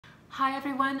Hi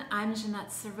everyone, I'm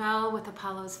Jeanette Sorrell with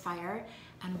Apollo's Fire,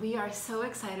 and we are so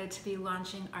excited to be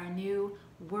launching our new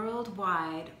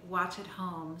worldwide Watch at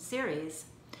Home series.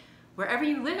 Wherever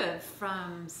you live,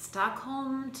 from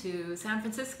Stockholm to San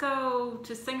Francisco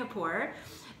to Singapore,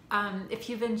 if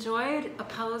you've enjoyed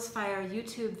Apollo's Fire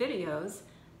YouTube videos,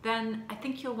 then I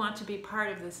think you'll want to be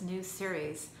part of this new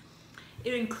series.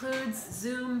 It includes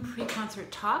Zoom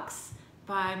pre-concert talks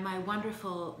by my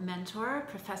wonderful mentor,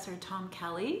 Professor Tom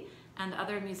Kelly, and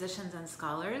other musicians and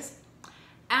scholars.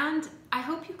 And I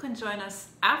hope you can join us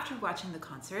after watching the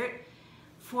concert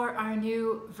for our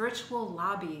new virtual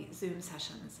lobby Zoom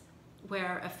sessions,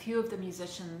 where a few of the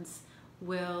musicians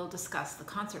will discuss the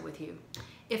concert with you.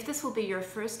 If this will be your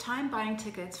first time buying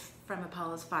tickets from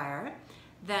Apollo's Fire,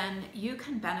 then you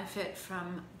can benefit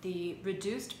from the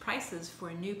reduced prices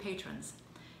for new patrons,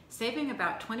 saving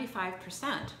about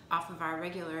 25% off of our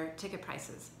regular ticket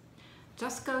prices.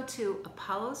 Just go to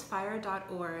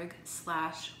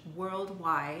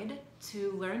apollosfire.org/worldwide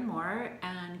to learn more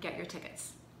and get your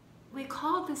tickets. We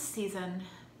call this season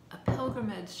a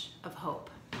pilgrimage of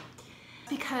hope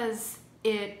because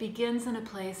it begins in a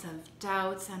place of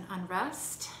doubts and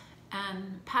unrest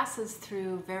and passes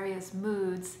through various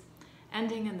moods,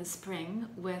 ending in the spring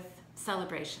with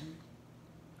celebration.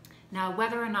 Now,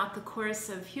 whether or not the course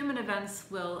of human events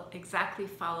will exactly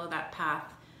follow that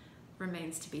path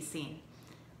remains to be seen.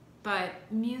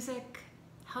 But music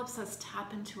helps us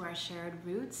tap into our shared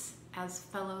roots as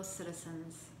fellow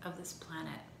citizens of this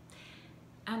planet.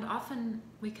 And often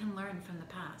we can learn from the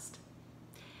past.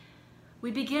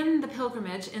 We begin the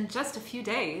pilgrimage in just a few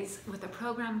days with a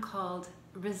program called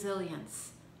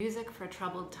Resilience, Music for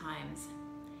Troubled Times.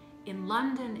 In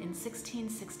London in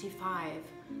 1665,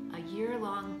 a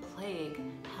year-long plague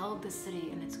held the city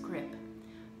in its grip,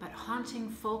 but haunting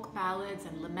folk ballads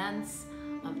and laments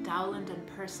of Dowland and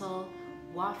Purcell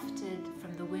wafted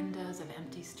from the windows of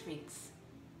empty streets.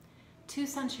 2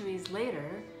 centuries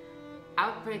later,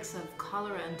 outbreaks of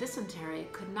cholera and dysentery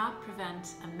could not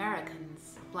prevent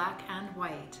Americans, black and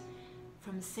white,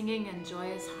 from singing in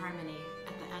joyous harmony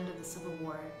at the end of the Civil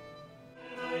War.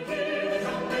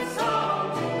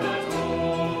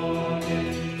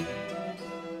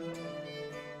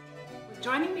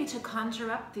 Joining me to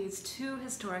conjure up these 2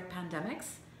 historic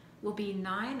pandemics will be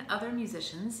 9 other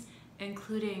musicians,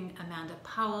 including Amanda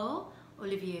Powell,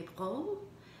 Olivier Brault,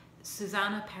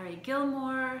 Susanna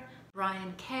Perry-Gilmore,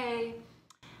 Brian Kay,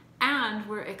 and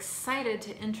we're excited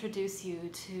to introduce you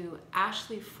to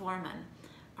Ashley Foreman,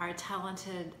 our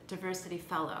talented diversity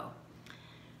fellow.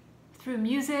 Through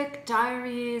music,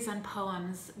 diaries, and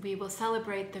poems, we will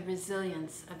celebrate the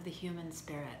resilience of the human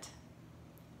spirit.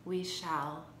 We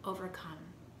shall overcome.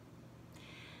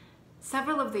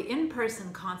 Several of the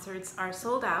in-person concerts are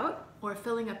sold out or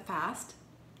filling up fast,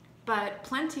 but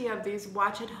plenty of these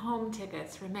Watch at Home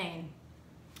tickets remain.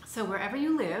 So wherever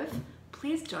you live,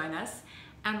 please join us,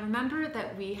 and remember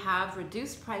that we have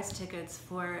reduced price tickets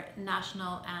for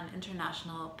national and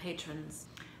international patrons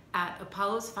at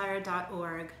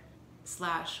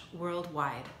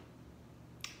apollosfire.org/worldwide.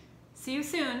 See you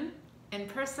soon, in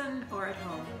person or at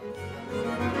home.